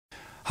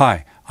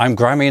Hi, I'm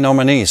Grammy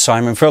nominee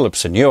Simon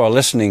Phillips, and you are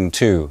listening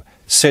to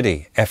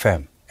City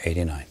FM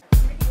 89.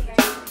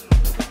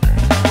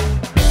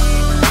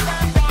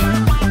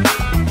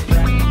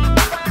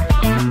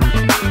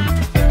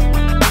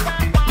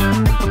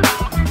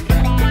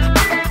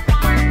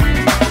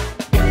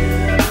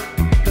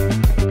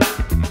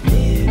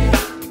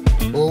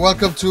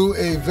 Welcome to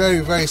a very,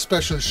 very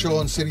special show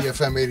on City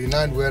FM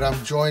 89, where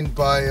I'm joined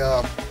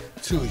by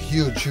two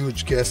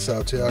huge guests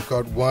out here. I've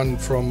got one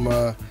from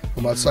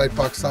outside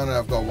Pakistan, and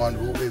I've got one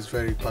who is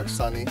very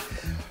Pakistani.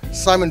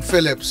 Simon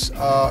Phillips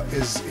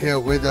is here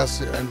with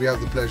us, and we have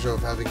the pleasure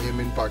of having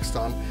him in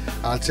Pakistan.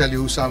 I'll tell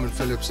you who Simon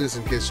Phillips is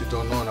in case you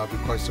don't know, and I'll be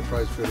quite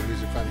surprised if you're a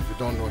music fan if you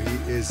don't know.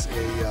 He is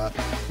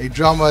a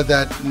drummer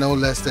that no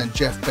less than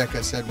Jeff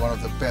Becker said one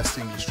of the best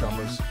English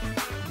drummers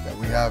that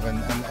we have,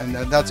 and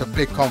that's a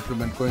big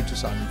compliment going to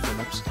Simon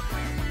Phillips.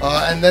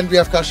 And then we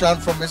have Kashan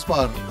from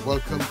Mizmaar.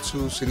 Welcome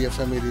to City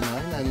FM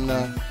 89,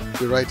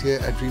 and we're right here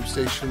at Dream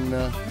Station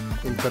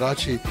in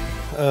Karachi.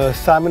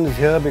 Simon is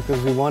here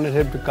because we wanted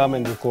him to come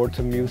and record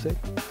some music,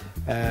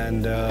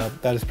 and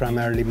that is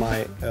primarily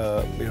my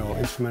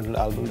instrumental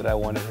album that I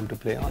wanted him to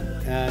play on.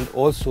 And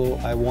also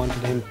I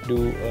wanted him to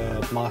do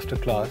a master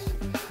class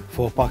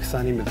for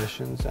Pakistani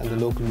musicians and the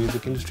local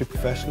music industry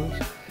professionals,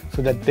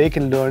 so that they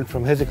can learn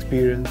from his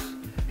experience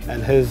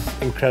and his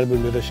incredible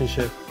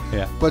musicianship.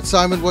 Yeah. But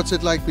Simon, what's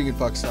it like being in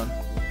Pakistan?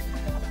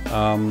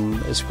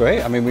 It's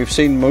great. I mean, we've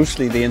seen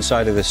mostly the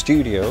inside of the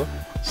studio,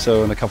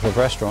 so in a couple of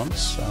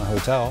restaurants and a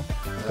hotel.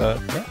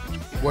 But yeah.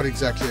 What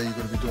exactly are you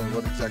going to be doing?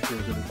 What exactly are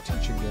you going to be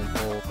teaching them?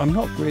 Or? I'm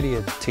not really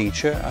a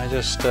teacher. I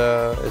just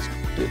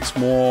it's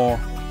more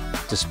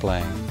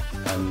displaying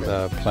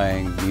and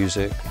playing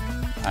music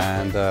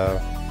and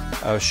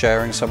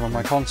sharing some of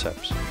my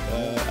concepts.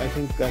 I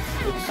think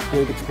it's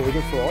great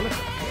exposure for all of us.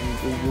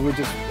 And we were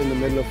just in the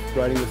middle of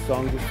writing the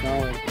song just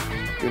now, and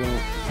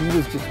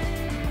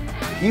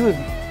he was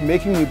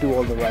making me do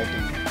all the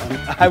writing, and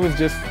I was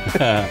just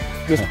a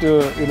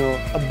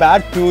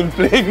bad tool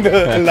playing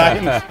the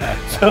lines.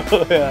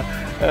 So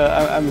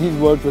yeah, he's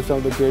worked with some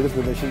of the greatest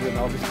musicians, and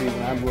obviously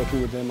when I'm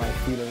working with him, I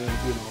feel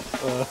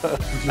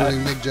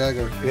including Mick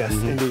Jagger. Yes,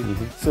 indeed.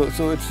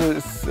 So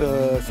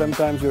it's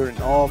sometimes you're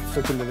in awe of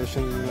such a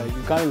musician, like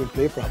you can't even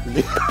play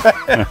properly.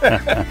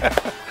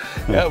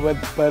 Yeah,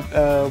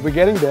 but we're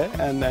getting there,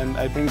 and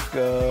I think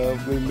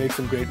we'll make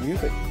some great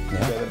music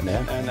together.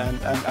 Yeah.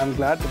 And I'm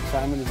glad that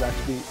Simon is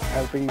actually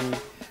helping me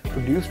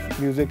produce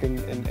music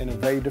in a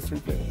very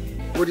different way.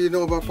 What do you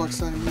know about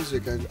Pakistani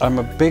music? I'm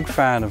a big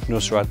fan of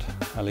Nusrat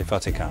Ali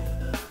Fateh Khan.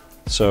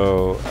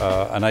 So,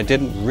 and I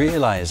didn't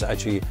realize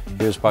actually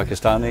he was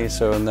Pakistani,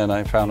 and then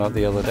I found out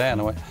the other day,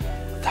 and I went,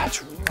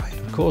 that's right,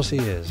 of course he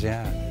is,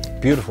 yeah.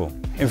 Beautiful.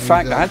 In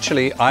fact,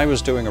 actually, I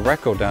was doing a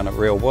record down at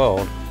Real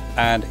World,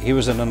 and he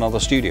was in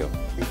another studio.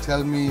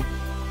 Tell me,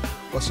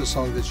 what's the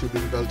song that you've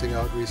been belting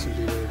out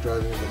recently when you're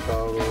driving in the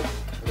car or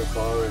in a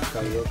bar in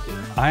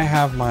karaoke? I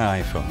have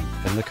my iPhone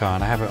in the car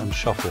and I have it on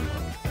shuffle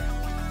mode.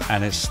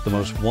 And it's the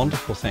most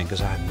wonderful thing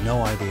because I have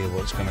no idea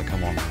what's going to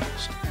come on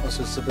next. Oh,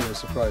 so it's a bit of a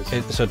surprise.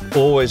 It's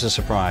always a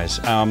surprise.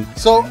 What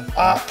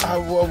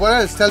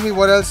else? Tell me,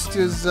 what else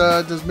does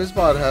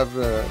Mizmaar have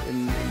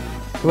in?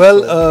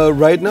 Well,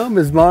 right now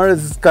Mizmaar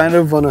is kind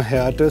of on a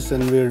hiatus,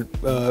 and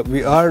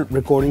we are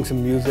recording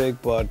some music,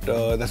 but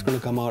that's going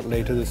to come out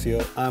later this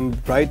year. I'm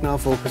right now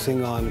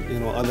focusing on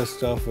other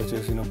stuff, which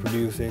is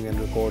producing and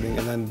recording,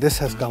 and then this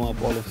has come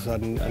up all of a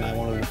sudden, and I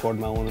want to record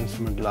my own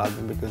instrumental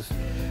album because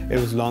it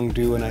was long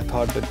due, and I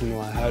thought that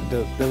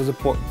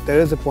there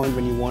is a point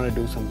when you want to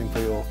do something for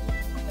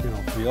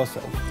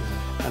yourself,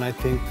 and I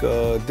think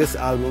this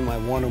album I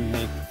want to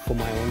make for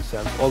my own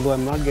self, although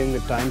I'm not getting the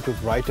time to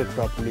write it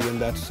properly,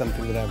 and that's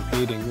something that I'm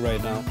hating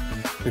right now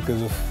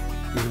because of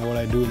what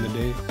I do in the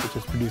day, which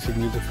is producing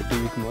music for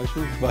TV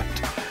commercials.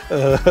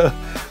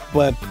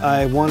 But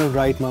I want to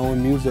write my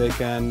own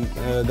music, and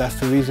that's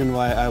the reason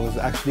why I was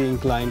actually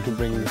inclined to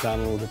bring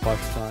Simon over to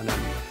Pakistan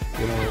and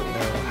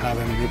have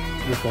him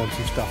record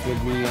some stuff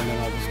with me, and then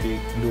obviously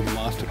do the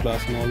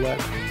masterclass and all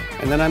that.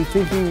 And then I'm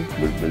thinking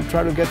we'll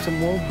try to get some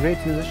more great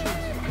musicians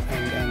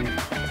and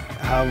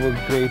have a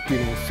great,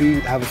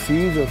 have a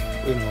series of,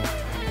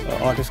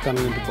 artists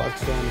coming into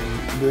Pakistan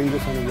and doing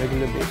this on a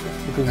regular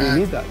basis because we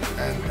need that.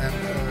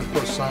 And of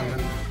course,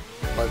 Simon,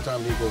 by the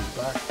time he goes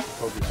back,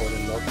 he'll probably fall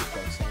in love with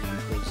Pakistan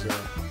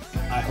because.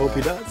 I hope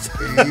he does.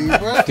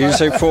 Do you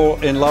say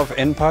fall in love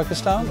in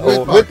Pakistan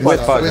or with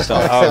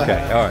Pakistan? Oh, okay,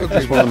 all right.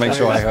 Just want to make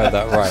sure I heard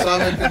that right.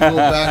 Simon can go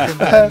back and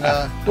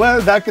then.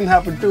 Well, that can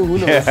happen too. Who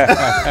knows?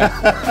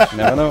 Yeah.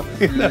 Never know.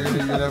 You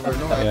never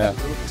know. Yeah.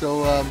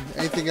 So,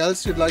 anything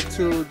else you'd like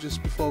to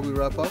just before we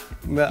wrap up?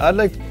 Well, I'd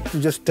like to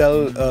just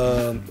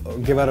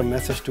give out a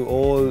message to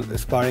all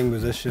aspiring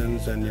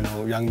musicians and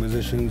young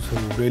musicians who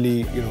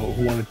really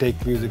who want to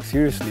take music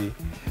seriously.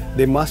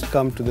 They must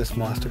come to this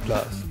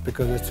masterclass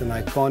because it's an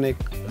iconic,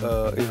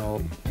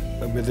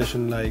 a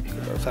musician like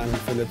Simon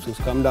Phillips who's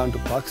come down to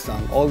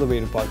Pakistan, all the way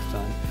to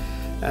Pakistan,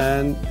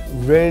 and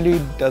rarely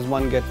does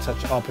one get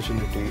such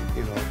opportunity,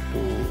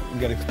 to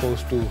get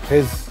exposed to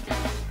his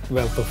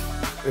wealth of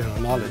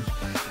knowledge.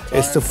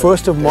 It's the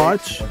 1st of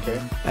March, Okay.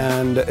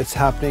 and it's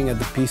happening at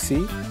the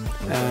PC.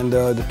 And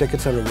the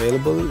tickets are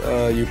available.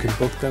 You can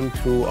book them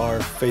through our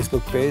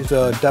Facebook page,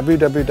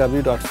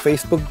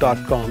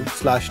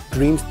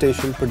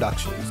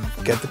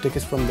 www.facebook.com/DreamStationProductions. Get the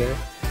tickets from there.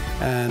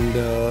 And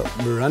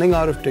we're running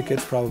out of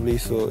tickets probably,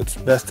 so it's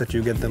best that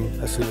you get them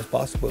as soon as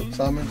possible.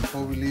 Simon,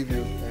 before we leave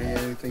you,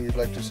 anything you'd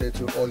like to say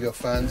to all your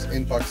fans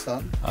in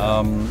Pakistan?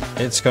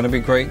 It's going to be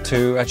great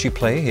to actually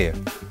play here.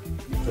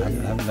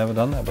 I've never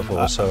done that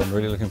before, so I'm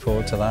really looking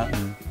forward to that.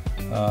 And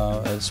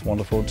it's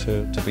wonderful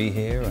to be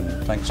here,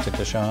 and thanks to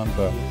Kashan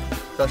for...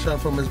 Kashan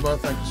from Mizmaar,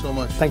 thank you so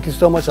much. Thank you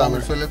so much, Aamer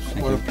Aamer. Phillips,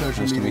 what a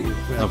pleasure Nice to meeting meet you.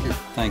 you. Thank you.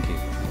 Thank you.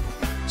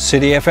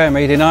 City FM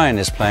 89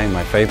 is playing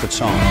my favorite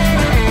song.